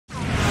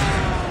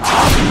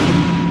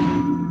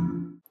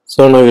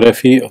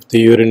Sonography of the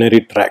urinary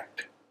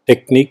tract,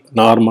 technique,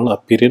 normal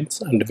appearance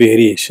and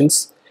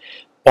variations,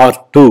 part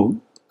 2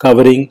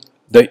 covering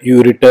the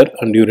ureter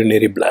and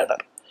urinary bladder.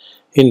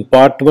 In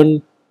part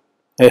 1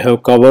 I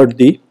have covered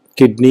the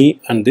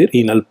kidney and the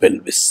renal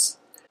pelvis.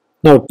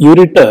 Now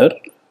ureter,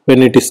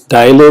 when it is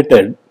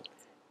dilated,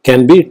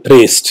 can be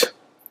traced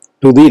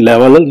to the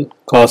level and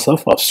cause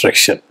of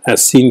obstruction.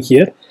 As seen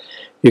here,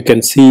 you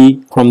can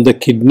see from the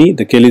kidney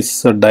the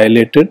calyces are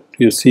dilated.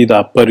 You see the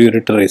upper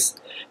ureter is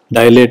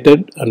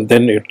dilated and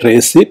then you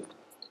trace it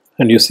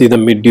and you see the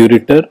mid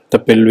ureter, the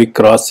pelvic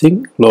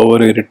crossing, lower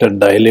ureter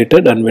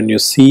dilated, and when you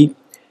see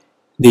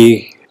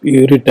the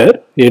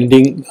ureter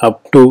ending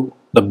up to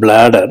the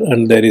bladder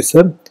and there is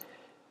a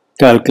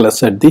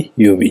calculus at the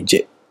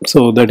UVJ.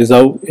 So that is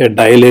how a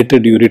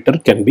dilated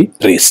ureter can be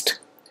traced.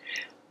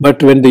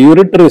 But when the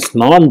ureter is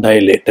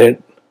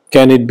non-dilated,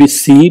 can it be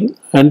seen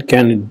and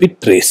can it be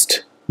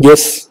traced?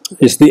 Yes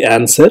is the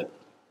answer.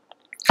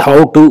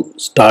 How to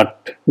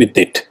start with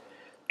it?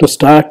 To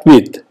start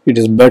with, it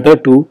is better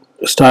to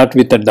start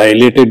with a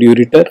dilated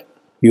ureter.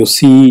 You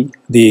see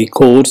the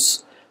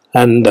course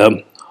and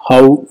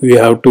how we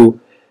have to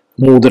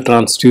move the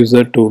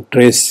transducer to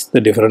trace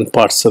the different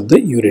parts of the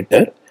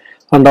ureter.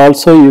 And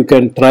also you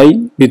can try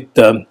with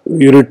the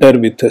ureter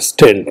with a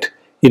stent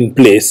in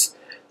place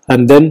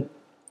and then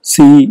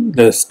see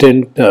the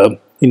stent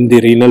in the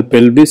renal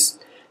pelvis.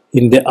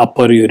 In the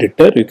upper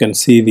ureter you can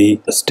see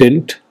the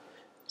stent.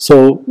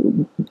 So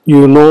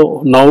you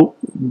know now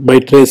by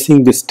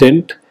tracing the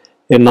stent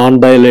a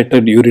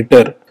non-dilated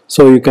ureter,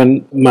 so you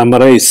can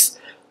memorize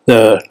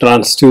the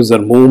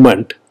transducer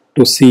movement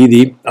to see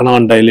the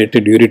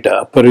non-dilated ureter,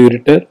 upper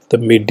ureter, the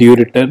mid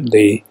ureter,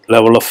 the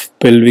level of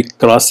pelvic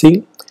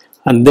crossing,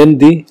 and then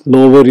the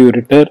lower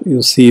ureter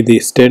you see the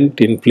stent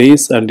in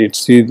place and you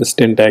see the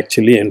stent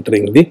actually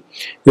entering the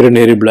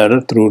urinary bladder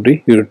through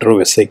the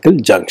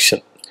retrovesical junction.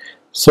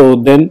 So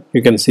then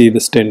you can see the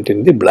stent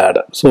in the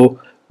bladder. So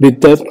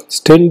with the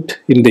stent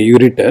in the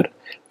ureter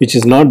which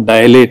is not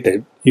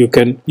dilated, you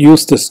can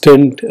use the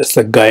stent as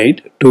a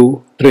guide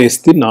to trace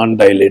the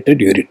non-dilated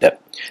ureter.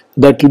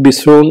 That will be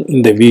shown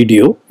in the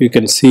video. You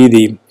can see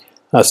the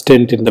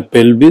stent in the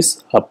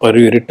pelvis, upper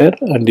ureter,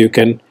 and you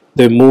can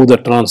move the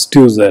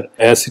transducer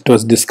as it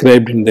was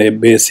described in the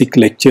basic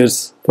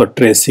lectures for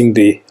tracing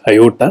the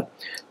aorta.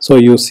 So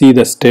you see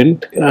the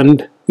stent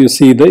and you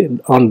see the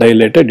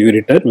undilated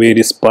ureter,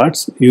 various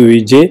parts,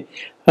 UVJ,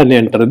 and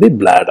enter the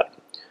bladder.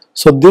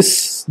 So this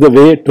is the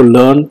way to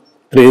learn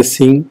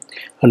tracing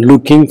and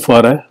looking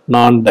for a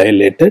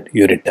non-dilated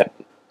ureter.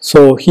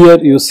 So here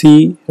you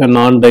see a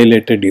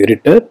non-dilated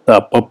ureter, the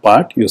upper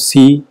part you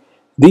see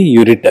the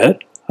ureter,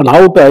 and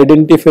how to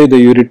identify the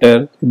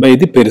ureter by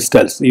the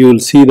peristalsis. You will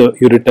see the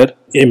ureter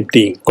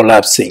emptying,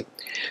 collapsing.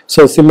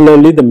 So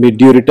similarly the mid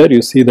ureter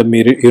you see the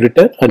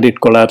ureter and it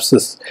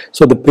collapses.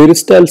 So the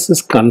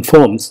peristalsis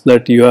confirms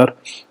that you are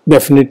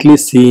definitely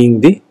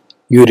seeing the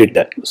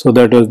ureter. So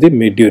that was the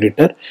mid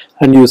ureter,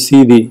 and you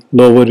see the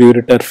lower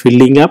ureter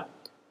filling up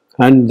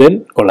and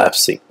then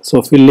collapsing.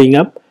 So filling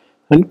up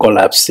and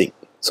collapsing.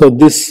 So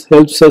this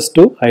helps us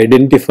to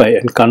identify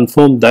and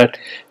confirm that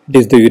it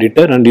is the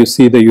ureter, and you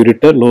see the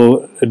ureter,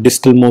 lower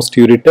distalmost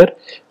ureter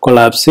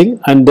collapsing,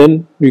 and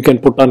then you can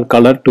put on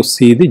color to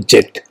see the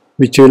jet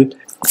which will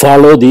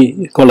follow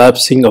the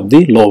collapsing of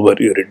the lower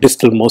ureter,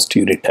 distalmost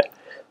ureter.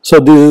 So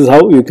this is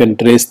how you can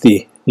trace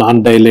the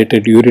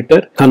non-dilated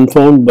ureter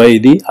confirmed by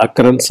the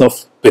occurrence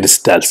of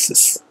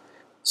peristalsis.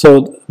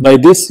 So by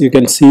this you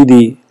can see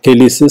the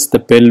calyces, the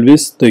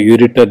pelvis, the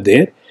ureter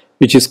there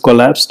which is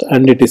collapsed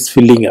and it is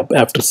filling up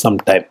after some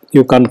time.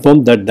 You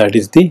confirm that that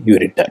is the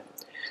ureter.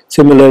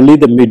 Similarly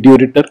the mid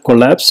ureter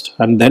collapsed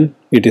and then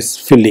it is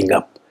filling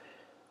up.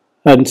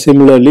 And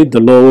similarly the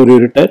lower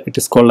ureter, it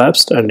is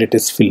collapsed and it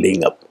is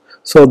filling up.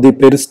 So the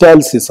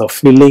peristalsis of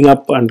filling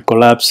up and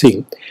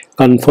collapsing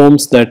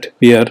confirms that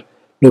we are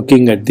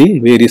looking at the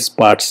various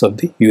parts of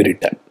the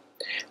ureter.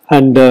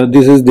 And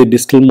this is the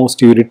distalmost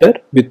ureter.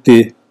 With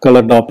the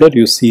color Doppler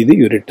you see the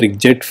ureteric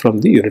jet from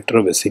the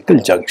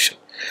retrovesical junction.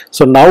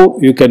 So now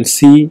you can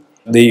see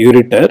the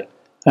ureter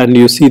and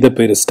you see the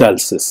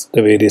peristalsis,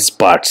 the various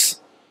parts.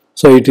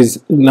 So it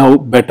is now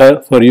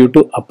better for you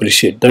to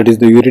appreciate. That is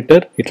the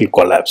ureter, it will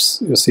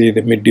collapse. You see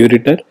the mid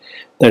ureter,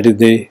 that is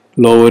the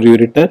lower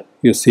ureter,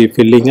 you see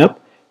filling up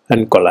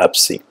and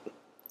collapsing.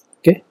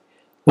 Okay.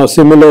 Now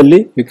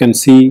similarly you can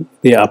see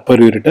the upper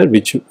ureter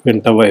which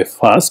went away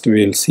fast,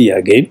 we will see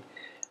again,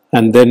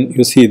 and then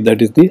you see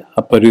that is the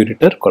upper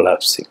ureter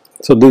collapsing.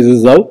 So this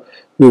is how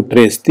you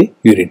trace the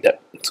ureter.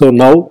 So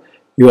now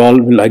you all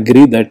will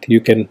agree that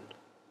you can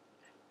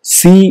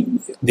see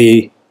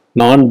the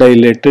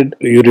non-dilated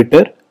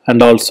ureter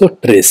and also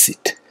trace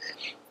it.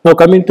 Now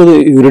coming to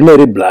the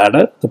urinary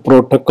bladder, the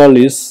protocol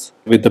is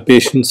with the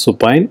patient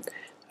supine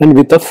and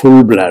with a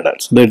full bladder,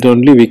 so that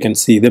only we can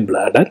see the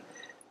bladder,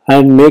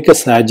 and make a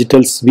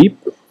sagittal sweep,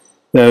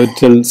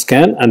 sagittal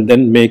scan, and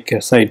then make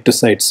a side to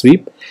side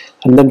sweep,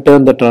 and then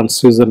turn the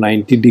transducer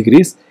 90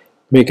 degrees,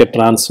 make a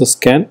transverse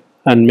scan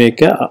and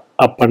make a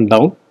up and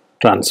down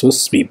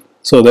transverse sweep,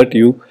 so that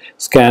you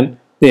scan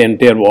the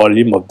entire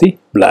volume of the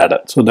bladder.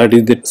 So that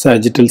is the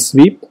sagittal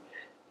sweep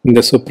in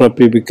the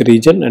suprapubic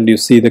region, and you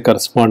see the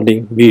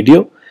corresponding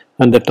video,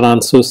 and the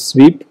transverse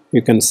sweep,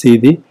 you can see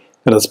the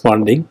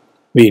corresponding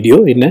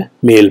video in a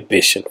male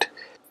patient.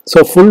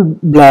 So full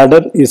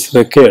bladder is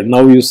required.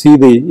 Now you see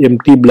the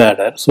empty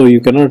bladder, so you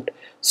cannot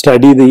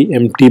study the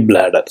empty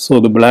bladder. So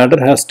the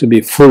bladder has to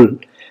be full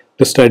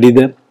to study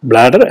the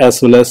bladder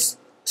as well as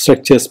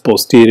structures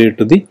posterior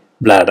to the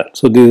bladder.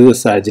 So this is a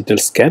sagittal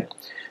scan.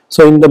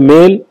 So in the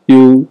male,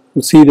 you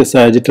see the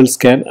sagittal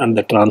scan and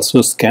the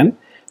transverse scan,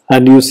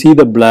 and you see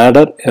the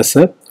bladder as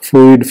a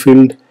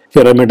fluid-filled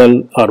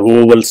pyramidal or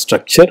oval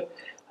structure,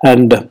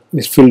 and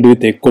is filled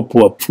with echo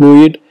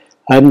fluid,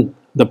 and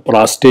the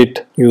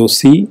prostate you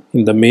see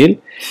in the male,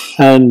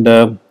 and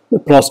the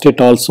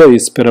prostate also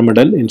is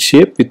pyramidal in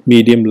shape with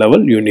medium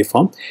level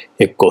uniform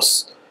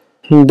echoes.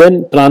 And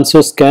then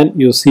transverse scan,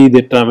 you see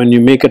that when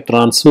you make a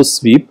transverse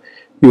sweep,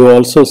 you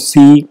also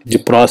see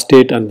the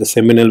prostate and the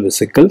seminal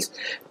vesicles.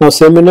 Now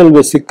seminal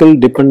vesicle,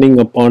 depending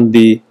upon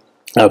the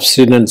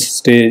abstinence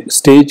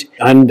stage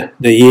and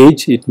the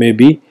age, it may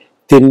be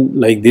thin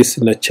like this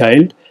in a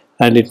child,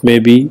 and it may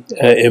be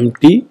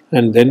empty,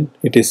 and then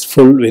it is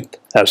full with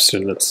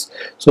abstinence.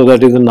 So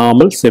that is the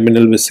normal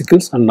seminal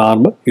vesicles and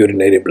normal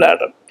urinary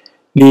bladder.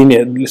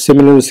 Linear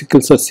seminal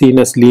vesicles are seen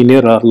as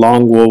linear or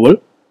long oval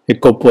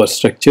ecopore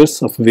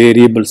structures of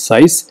variable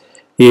size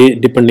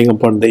depending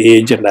upon the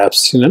age and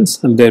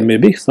abstinence, and there may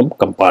be some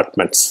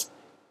compartments.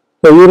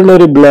 The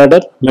urinary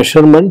bladder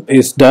measurement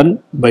is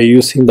done by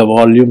using the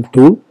volume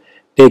tool,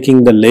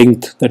 taking the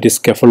length, that is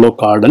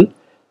cephalocaudal,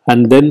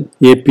 and then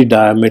AP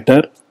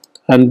diameter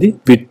and the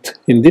width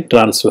in the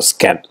transverse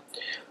scan.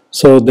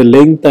 So the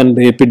length and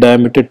the AP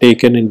diameter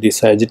taken in the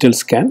sagittal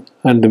scan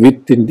and the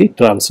width in the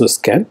transverse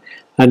scan,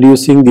 and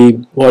using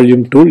the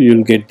volume tool you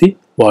will get the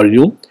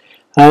volume,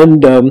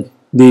 and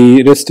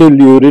the residual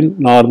urine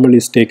normal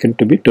is taken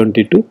to be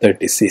 20 to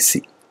 30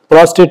 cc.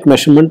 Prostate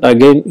measurement,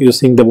 again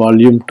using the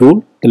volume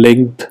tool, the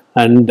length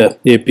and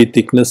AP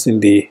thickness in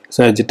the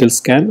sagittal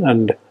scan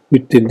and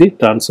width in the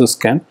transverse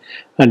scan,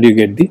 and you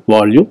get the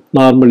volume.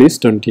 Normal is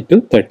 20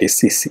 to 30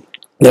 cc.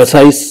 The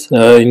size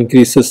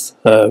increases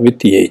with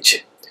the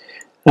age.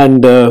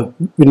 And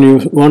when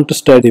you want to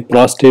study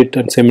prostate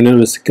and seminal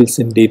vesicles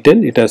in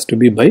detail, it has to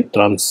be by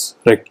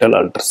transrectal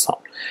ultrasound.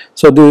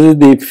 So this is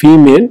the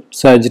female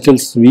sagittal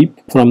sweep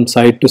from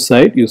side to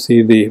side. You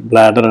see the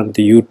bladder and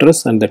the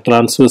uterus, and the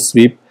transverse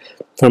sweep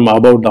from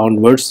above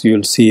downwards you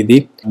will see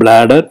the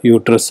bladder,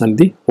 uterus and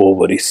the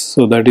ovaries.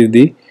 So that is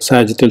the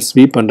sagittal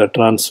sweep and the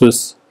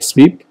transverse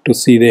sweep to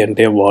see the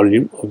entire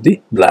volume of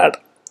the bladder.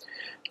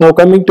 Now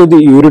coming to the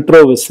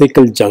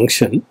uretrovesical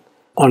junction,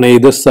 on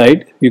either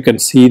side you can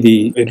see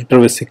the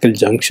uretrovesical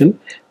junction.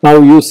 Now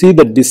you see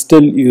the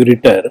distal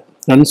ureter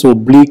runs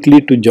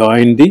obliquely to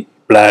join the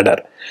bladder.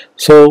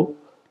 So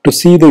to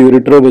see the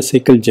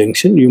uretrovesical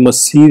junction, you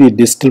must see the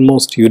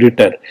distalmost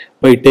ureter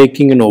by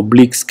taking an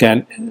oblique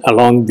scan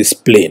along this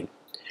plane.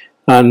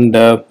 And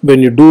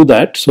when you do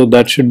that, so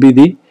that should be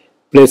the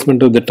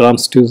placement of the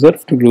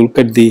transducer to look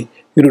at the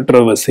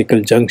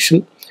uretrovesical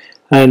junction,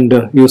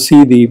 and you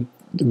see the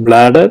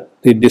bladder,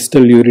 the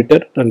distal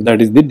ureter, and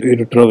that is the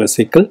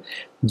uretrovesical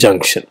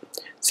junction.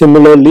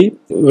 Similarly,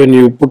 when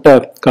you put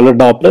a color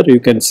Doppler,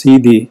 you can see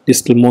the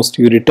distalmost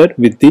ureter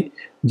with the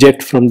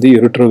jet from the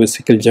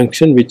uretrovesical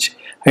junction, which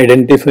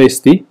identifies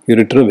the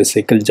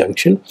uretrovesical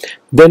junction.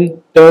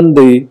 Then turn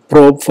the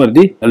probe for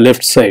the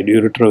left side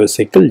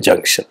uretrovesical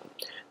junction.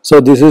 So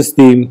this is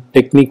the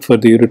technique for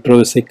the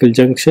uretrovesical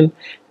junction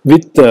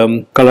with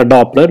color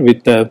Doppler,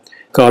 with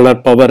color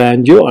power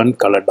angio and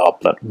color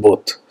Doppler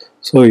both.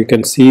 So you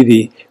can see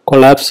the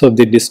collapse of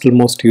the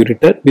distalmost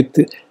ureter with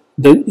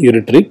the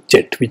ureteric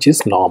jet, which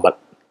is normal.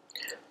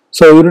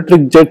 So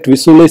ureteric jet,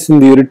 visualizing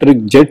the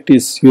ureteric jet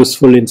is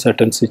useful in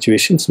certain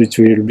situations which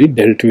will be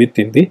dealt with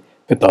in the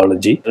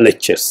pathology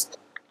lectures.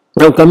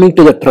 Now coming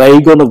to the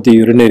trigone of the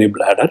urinary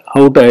bladder,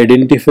 how to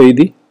identify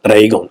the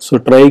trigone. So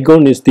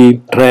trigone is the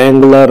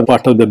triangular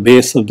part of the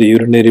base of the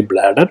urinary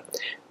bladder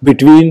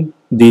between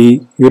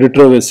the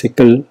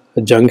uretrovesical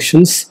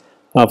junctions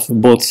of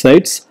both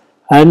sides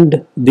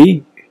and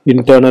the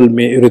internal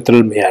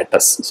urethral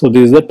meatus. So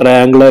this is the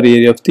triangular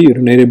area of the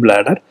urinary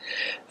bladder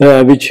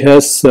which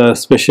has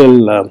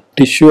special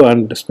tissue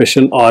and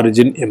special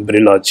origin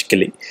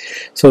embryologically.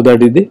 So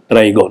that is the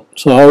trigone.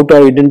 So how to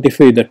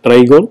identify the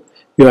trigone?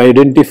 You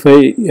identify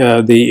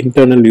the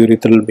internal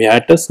urethral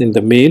meatus in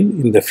the male,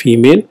 in the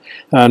female,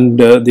 and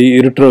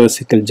the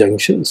uretrovesical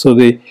junction. So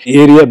the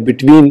area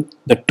between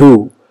the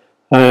two,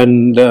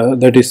 and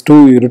that is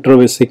two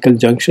uretrovesical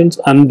junctions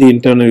and the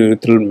internal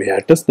urethral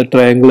meatus, the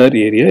triangular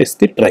area is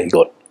the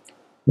trigone.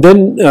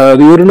 Then the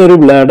urinary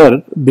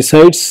bladder,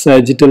 besides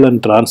sagittal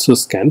and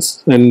transverse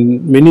scans,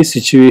 in many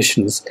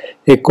situations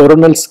a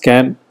coronal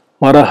scan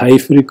or a high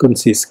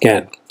frequency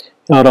scan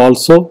are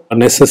also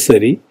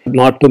necessary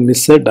not to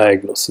miss a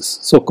diagnosis.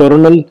 So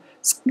coronal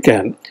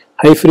scan,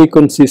 high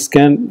frequency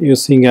scan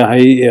using a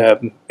high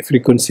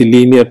frequency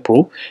linear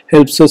probe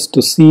helps us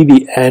to see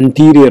the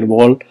anterior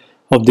wall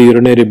of the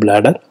urinary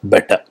bladder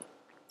better.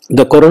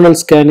 The coronal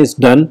scan is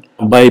done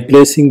by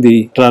placing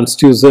the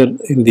transducer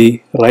in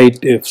the right.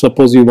 If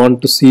suppose you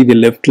want to see the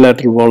left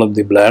lateral wall of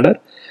the bladder,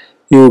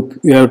 you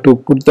have to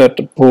put that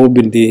probe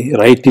in the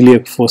right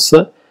iliac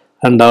fossa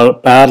and are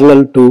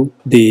parallel to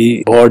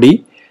the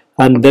body,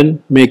 and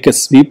then make a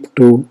sweep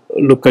to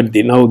look at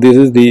the, now this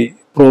is the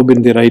probe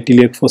in the right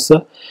iliac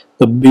fossa.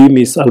 The beam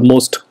is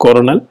almost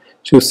coronal.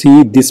 So you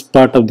see this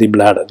part of the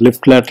bladder,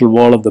 left lateral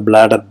wall of the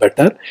bladder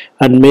better,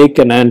 and make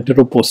an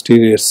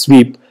anteroposterior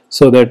sweep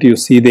so that you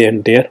see the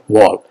entire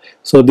wall.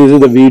 So this is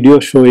the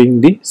video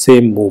showing the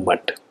same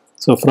movement.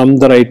 So from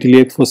the right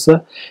iliac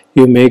fossa,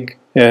 you make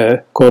a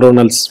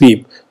coronal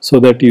sweep so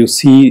that you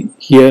see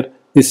here,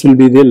 this will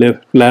be the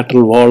left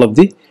lateral wall of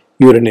the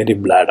urinary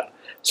bladder.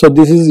 So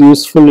this is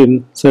useful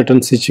in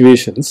certain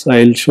situations.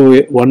 I will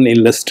show one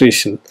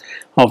illustration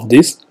of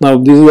this. Now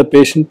this is a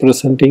patient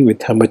presenting with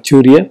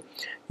hematuria.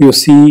 You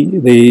see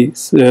the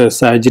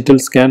sagittal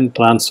scan,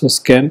 transverse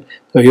scan,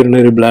 the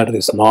urinary bladder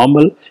is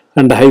normal,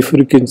 and the high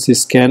frequency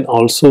scan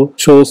also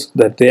shows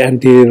that the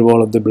anterior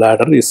wall of the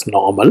bladder is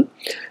normal.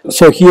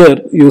 So here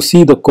you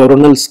see the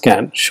coronal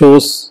scan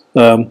shows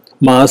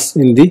mass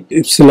in the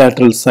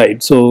ipsilateral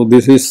side. So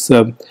this is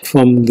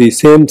from the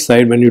same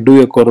side. When you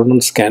do a coronal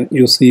scan,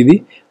 you see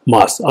the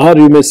mass, or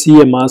you may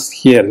see a mass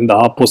here in the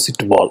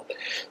opposite wall.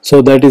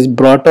 So that is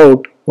brought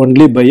out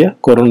only by a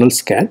coronal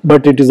scan,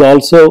 but it is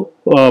also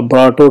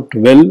brought out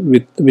well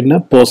within a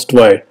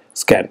post-void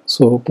scan.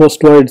 So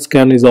post-void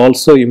scan is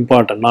also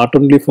important, not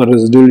only for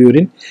residual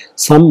urine.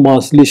 Some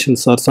mass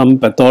lesions or some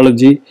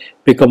pathology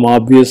become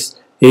obvious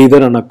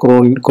either on a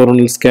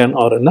coronal scan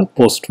or in a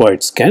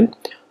post-void scan,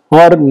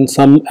 or in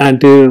some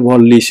anterior wall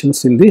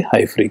lesions in the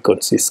high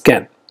frequency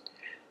scan.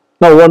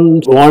 Now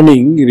one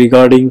warning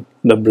regarding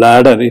the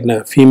bladder in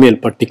a female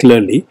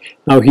particularly.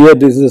 Now here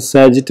this is a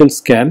sagittal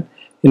scan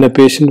in a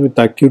patient with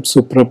acute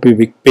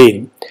suprapubic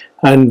pain,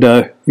 and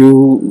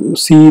you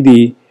see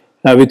the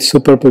with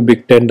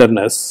suprapubic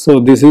tenderness. So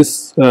this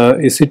is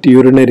it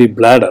urinary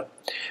bladder?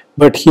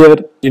 But here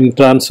in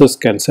transverse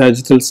scan,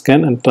 sagittal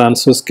scan and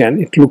transverse scan,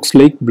 it looks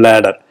like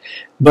bladder.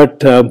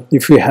 But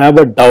if you have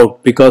a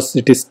doubt, because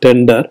it is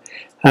tender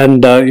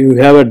and you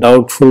have a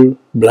doubtful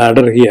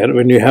bladder here,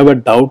 when you have a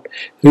doubt,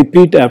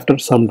 repeat after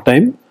some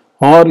time,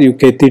 or you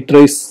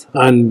catheterize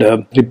and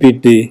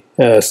repeat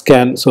the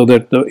scan, so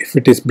that if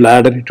it is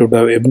bladder, it would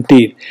have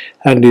emptied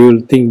and you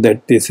will think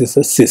that this is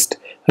a cyst.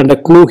 And the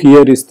clue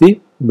here is the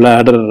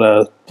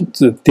bladder,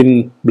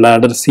 thin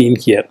bladder seen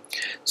here.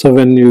 So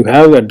when you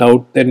have a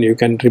doubt, then you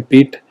can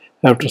repeat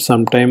after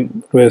some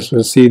time where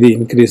you see the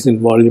increase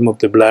in volume of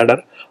the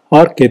bladder,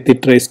 or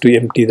catheterize to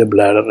empty the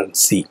bladder and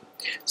see.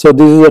 So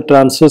this is a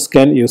transverse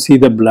scan. You see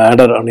the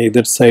bladder on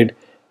either side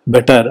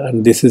better,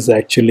 and this is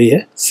actually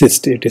a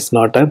cyst. It is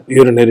not a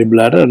urinary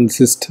bladder and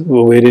cyst,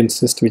 ovarian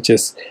cyst, which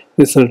has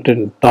resulted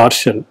in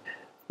torsion.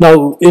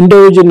 Now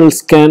endovaginal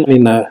scan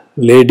in a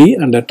lady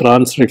and a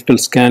transrectal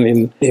scan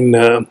in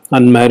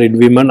unmarried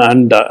women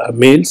and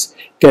males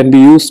can be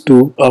used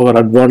to our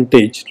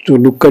advantage to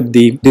look at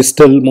the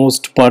distal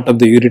most part of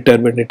the ureter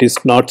when it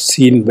is not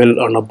seen well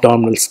on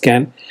abdominal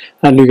scan,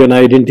 and you can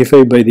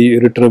identify by the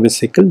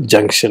uretrovesical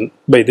junction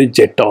by the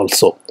jet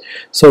also.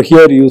 So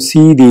here you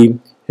see the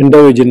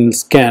endovaginal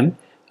scan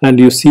and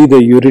you see the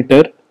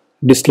ureter,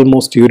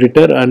 distalmost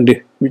ureter,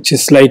 and which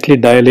is slightly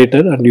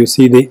dilated, and you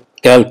see the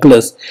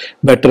calculus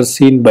better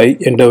seen by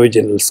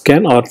endovaginal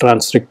scan or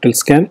transrectal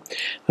scan.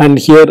 And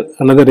here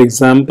another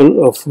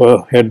example of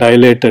a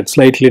dilated,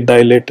 slightly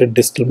dilated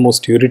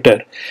distalmost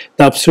ureter.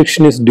 The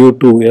obstruction is due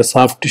to a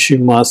soft tissue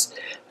mass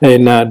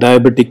in a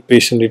diabetic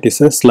patient. It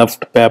is a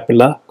sloughed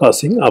papilla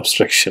causing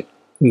obstruction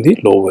in the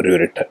lower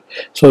ureter.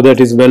 So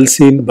that is well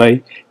seen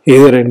by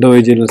either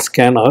endovaginal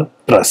scan or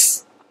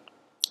TRUS.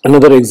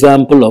 Another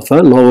example of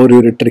a lower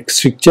ureteric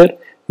stricture.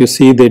 You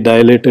see the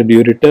dilated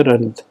ureter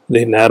and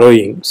the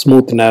narrowing,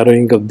 smooth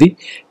narrowing of the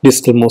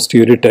distalmost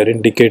ureter,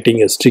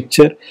 indicating a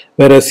stricture.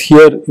 Whereas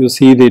here you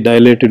see the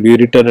dilated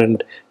ureter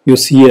and you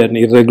see an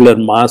irregular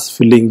mass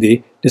filling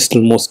the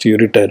distalmost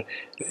ureter,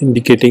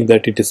 indicating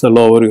that it is a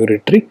lower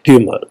ureteric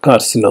tumor,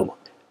 carcinoma.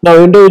 Now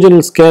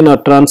endovaginal scan or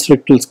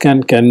transrectal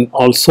scan can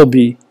also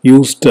be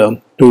used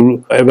to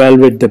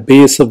evaluate the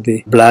base of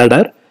the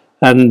bladder.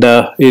 And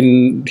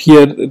in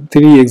here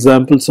 3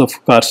 examples of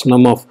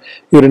carcinoma of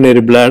urinary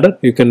bladder.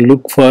 You can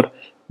look for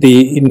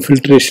the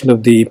infiltration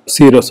of the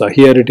serosa.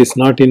 Here it is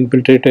not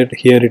infiltrated,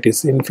 here it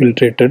is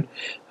infiltrated.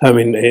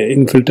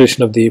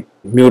 Infiltration of the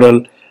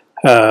mural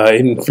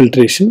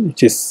infiltration,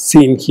 which is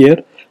seen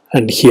here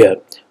and here.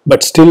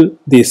 But still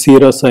the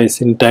serosa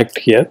is intact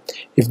here.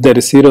 If there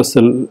is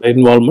serosal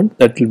involvement,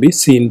 that will be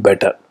seen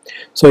better.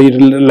 So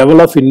level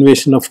of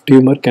invasion of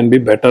tumor can be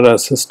better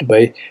assessed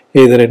by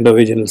either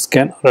endovaginal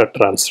scan or a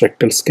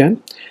transrectal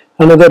scan.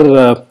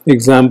 Another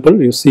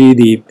example, you see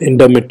the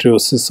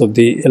endometriosis of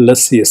the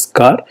LSCS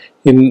scar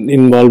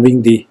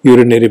involving the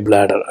urinary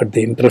bladder at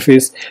the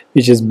interface,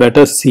 which is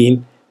better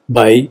seen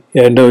by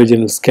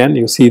endovaginal scan.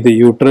 You see the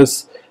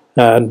uterus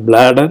and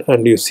bladder,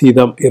 and you see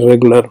the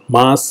irregular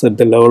mass at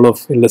the level of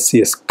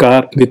LSC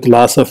scar with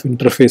loss of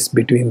interface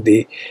between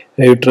the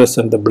uterus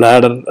and the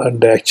bladder,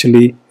 and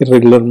actually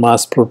irregular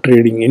mass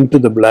protruding into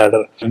the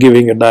bladder,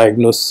 giving a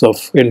diagnosis of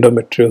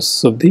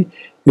endometriosis of the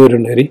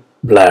urinary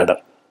bladder.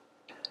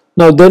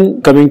 Now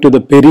then, coming to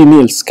the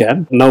perineal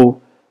scan.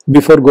 Now,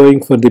 before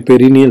going for the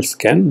perineal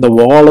scan, the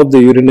wall of the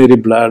urinary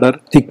bladder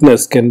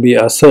thickness can be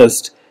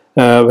assessed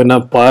when a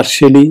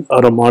partially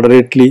or a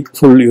moderately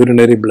full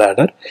urinary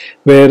bladder,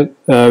 where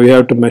we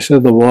have to measure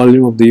the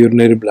volume of the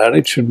urinary bladder.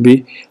 It should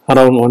be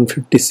around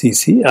 150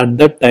 cc. At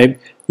that time,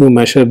 you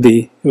measure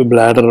the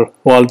bladder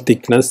wall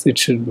thickness. It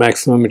should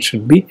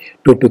be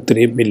 2 to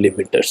 3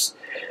 millimeters.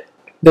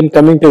 Then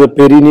coming to the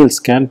perineal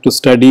scan to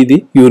study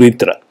the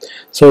urethra.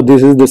 So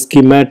this is the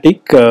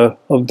schematic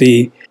of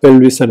the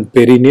pelvis and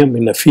perineum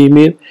in a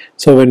female.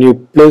 So when you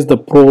place the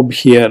probe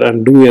here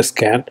and do a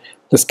scan,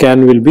 the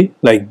scan will be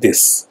like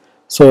this.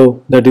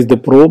 So that is the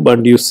probe,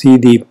 and you see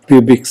the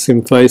pubic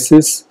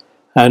symphysis,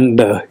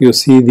 and you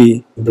see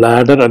the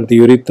bladder and the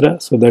urethra.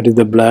 So that is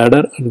the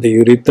bladder and the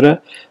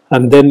urethra,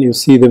 and then you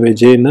see the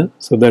vagina.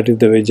 So that is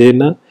the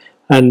vagina,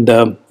 and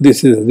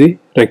this is the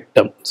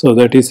rectum. So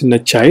that is in a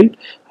child,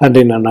 and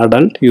in an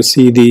adult you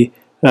see the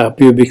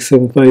pubic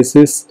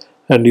symphysis,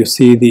 and you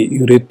see the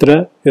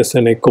urethra as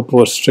an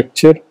echopore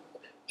structure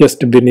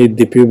just beneath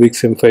the pubic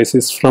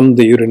symphysis from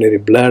the urinary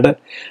bladder,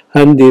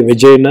 and the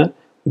vagina.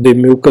 The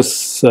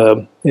mucus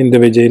in the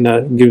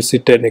vagina gives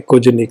it an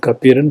echogenic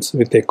appearance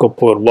with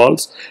echopore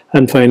walls,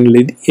 and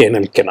finally the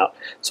anal canal.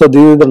 So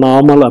this is the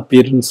normal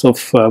appearance of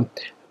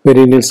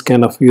perineal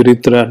scan of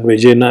urethra and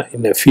vagina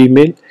in a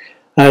female.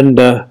 And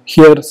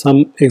here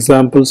some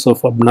examples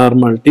of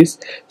abnormalities.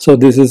 So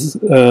this is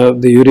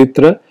the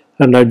urethra,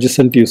 and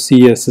adjacent you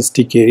see a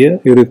cystic area,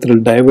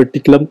 urethral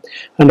diverticulum,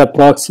 and a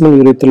proximal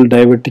urethral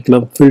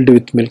diverticulum filled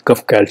with milk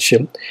of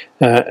calcium,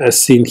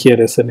 as seen here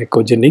as an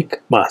echogenic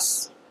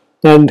mass.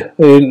 And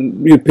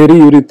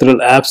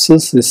periurethral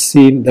abscess is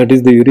seen, that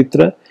is the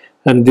urethra,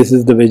 and this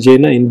is the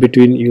vagina. In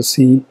between you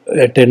see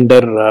a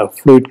tender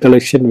fluid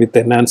collection with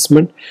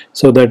enhancement,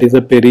 so that is a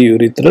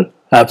periurethral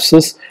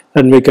abscess,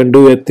 and we can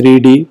do a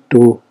 3D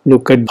to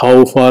look at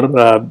how far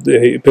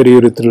the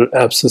periurethral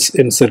abscess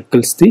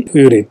encircles the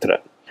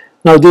urethra.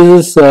 Now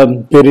this is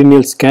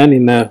perineal scan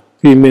in a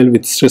female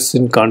with stress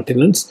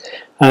incontinence,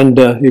 and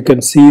you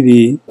can see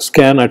the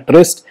scan at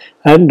rest,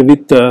 and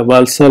with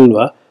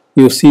Valsalva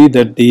you see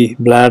that the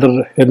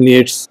bladder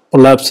herniates,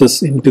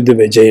 collapses into the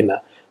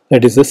vagina.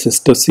 That is a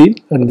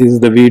cystocele, and this is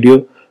the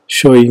video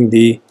showing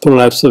the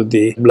collapse of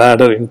the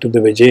bladder into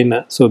the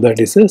vagina. So that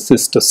is a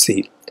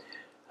cystocele,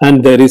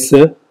 and there is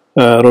a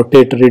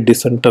rotatory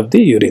descent of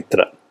the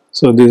urethra.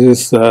 So this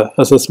is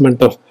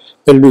assessment of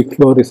pelvic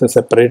floor is a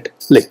separate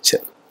lecture.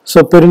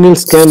 So perineal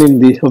scan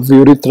of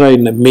urethra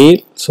in a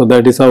male. So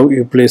that is how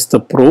you place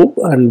the probe,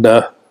 and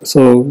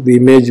so the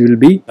image will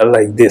be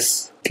like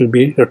this. It will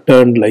be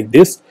turned like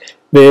this,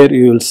 where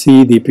you will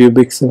see the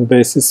pubic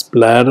symphysis,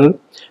 bladder,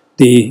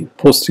 the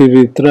posterior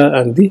urethra,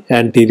 and the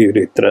anterior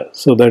urethra.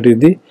 So that is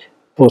the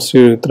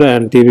posterior urethra,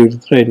 anterior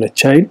urethra in a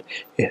child,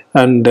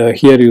 and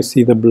here you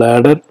see the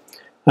bladder,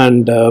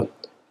 and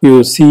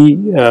you see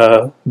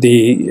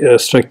the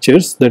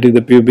structures, that is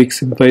the pubic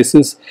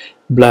symphysis,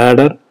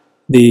 bladder,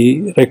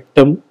 the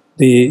rectum,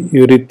 the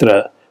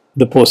urethra,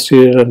 the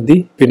posterior and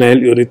the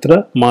penile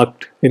urethra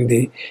marked in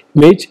the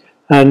image,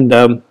 and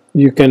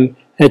you can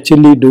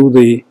actually do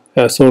the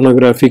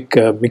sonographic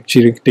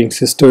micturating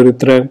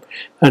cystourethra,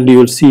 and you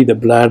will see the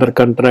bladder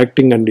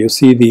contracting, and you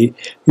see the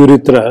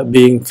urethra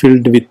being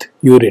filled with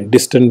urine,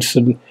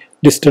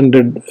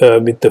 distended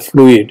with the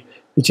fluid,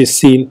 which is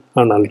seen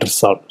on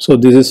ultrasound. So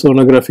this is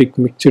sonographic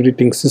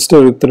micturating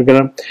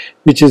cystourethrogram,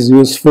 which is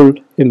useful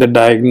in the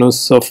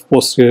diagnosis of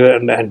posterior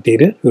and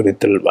anterior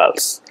urethral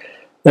valves,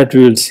 that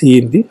we will see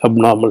in the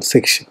abnormal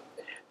section.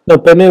 Now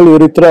penile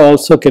urethra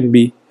also can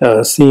be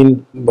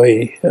seen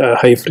by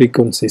high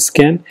frequency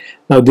scan.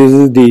 Now this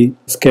is the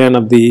scan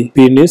of the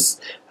penis.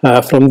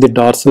 From the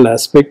dorsal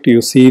aspect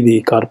you see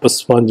the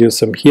corpus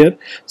spongiosum here.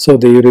 So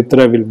the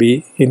urethra will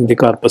be in the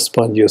corpus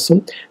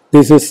spongiosum.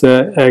 This is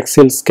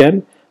axial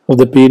scan of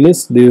the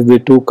penis. This is the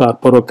two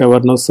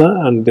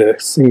corporocavernosa and the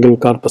single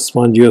corpus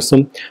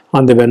spongiosum.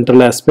 On the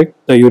ventral aspect,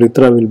 the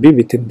urethra will be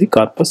within the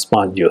corpus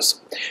spongiosum.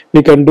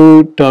 We can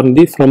do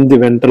it from the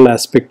ventral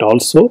aspect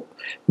also.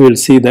 We will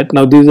see that.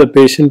 Now this is a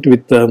patient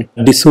with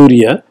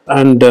dysuria,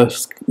 and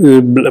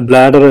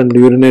bladder and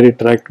urinary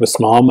tract was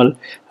normal,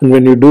 and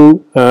when you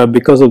do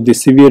because of the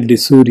severe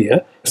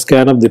dysuria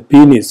scan of the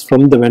penis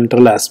from the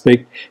ventral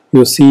aspect,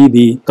 you see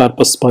the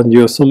corpus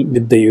spongiosum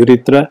with the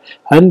urethra,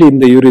 and in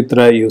the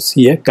urethra you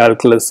see a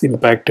calculus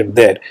impacted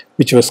there,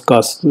 which was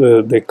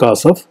the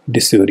cause of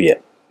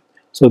dysuria.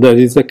 So there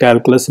is a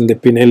calculus in the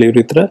penile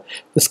urethra.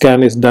 The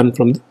scan is done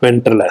from the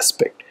ventral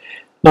aspect.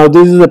 Now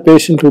this is a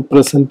patient who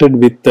presented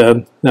with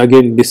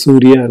again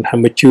dysuria and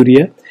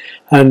hematuria,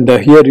 and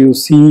here you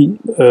see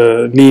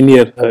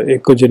linear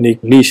echogenic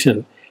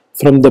lesion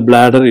from the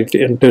bladder. It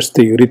enters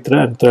the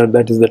urethra, and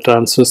that is the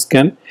transverse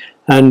scan,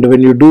 And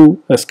when you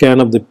do a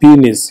scan of the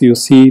penis, you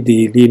see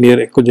the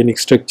linear echogenic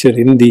structure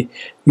in the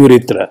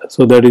urethra.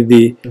 So that is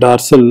the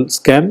dorsal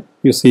scan,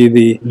 you see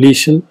the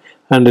lesion,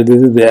 and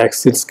this is the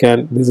axial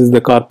scan. This is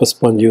the corpus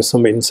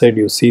spongiosum. Inside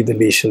you see the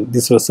lesion.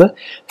 This was a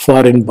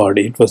foreign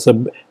body. It was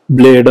a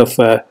blade of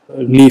a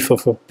leaf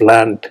of a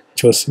plant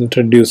which was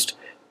introduced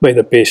by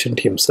the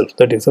patient himself.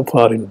 That is a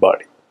foreign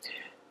body.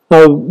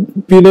 Now,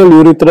 penile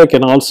urethra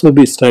can also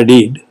be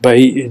studied by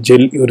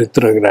gel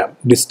ureterogram,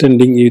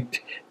 distending it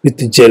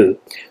with gel.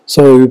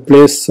 So you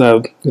place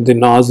the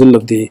nozzle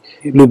of the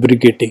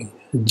lubricating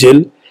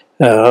gel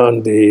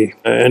on the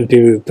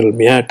anteurethral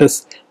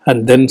meatus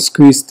and then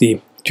squeeze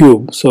the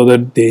tube so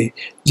that the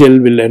gel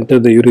will enter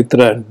the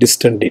urethra and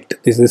distend it.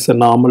 This is a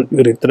normal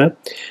urethra.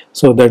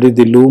 So that is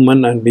the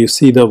lumen, and you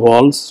see the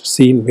walls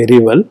seen very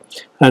well.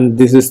 And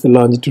this is the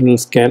longitudinal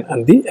scan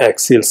and the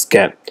axial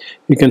scan.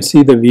 You can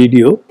see the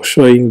video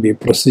showing the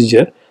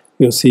procedure.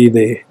 You see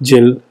the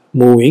gel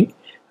moving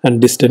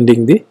and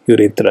distending the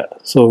urethra.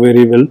 So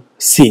very well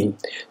seen.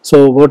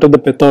 So what are the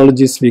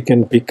pathologies we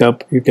can pick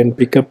up? You can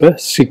pick up a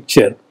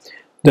stricture.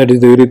 That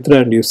is the urethra,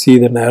 and you see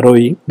the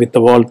narrowing with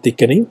the wall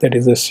thickening. That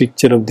is the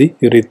stricture of the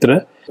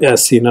urethra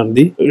as seen on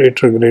the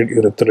retrograde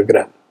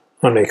ureterogram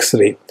on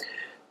X-ray.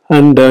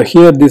 And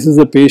here this is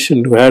a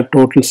patient who had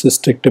total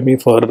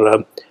cystectomy for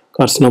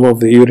carcinoma of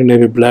the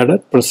urinary bladder,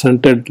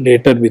 presented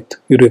later with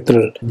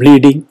urethral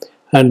bleeding,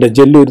 and the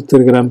gel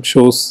ureterogram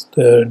shows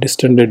the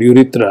distended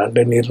urethra and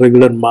an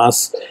irregular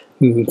mass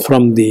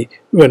from the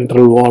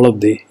ventral wall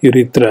of the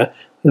urethra,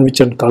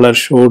 which on color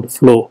showed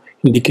flow,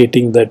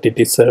 indicating that it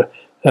is a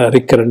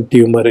recurrent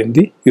tumor in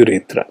the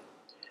urethra.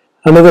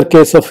 Another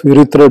case of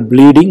urethral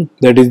bleeding,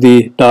 that is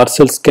the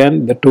dorsal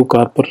scan, the two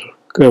corpora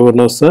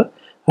cavernosa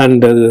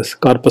and the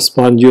corpus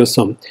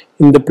spongiosum.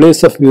 In the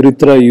place of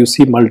urethra, you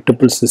see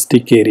multiple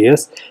cystic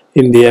areas.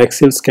 In the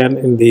axial scan,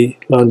 in the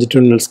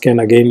longitudinal scan,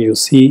 again you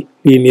see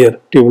linear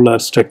tubular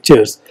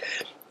structures,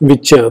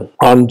 which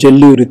on gel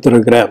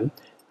ureterogram,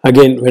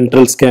 again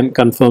ventral scan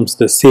confirms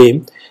the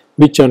same,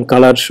 which on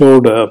color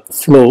showed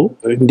flow,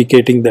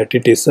 indicating that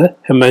it is a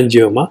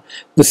hemangioma.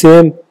 The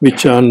same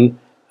which on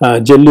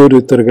gel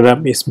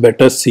ureterogram is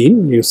better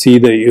seen. You see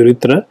the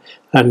urethra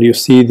and you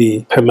see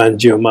the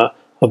hemangioma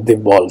of the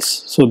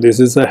walls. So this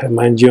is a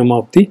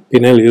hemangioma of the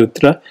penile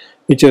urethra,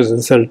 which has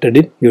resulted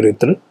in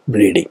urethral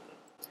bleeding.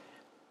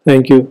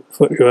 Thank you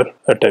for your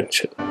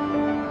attention.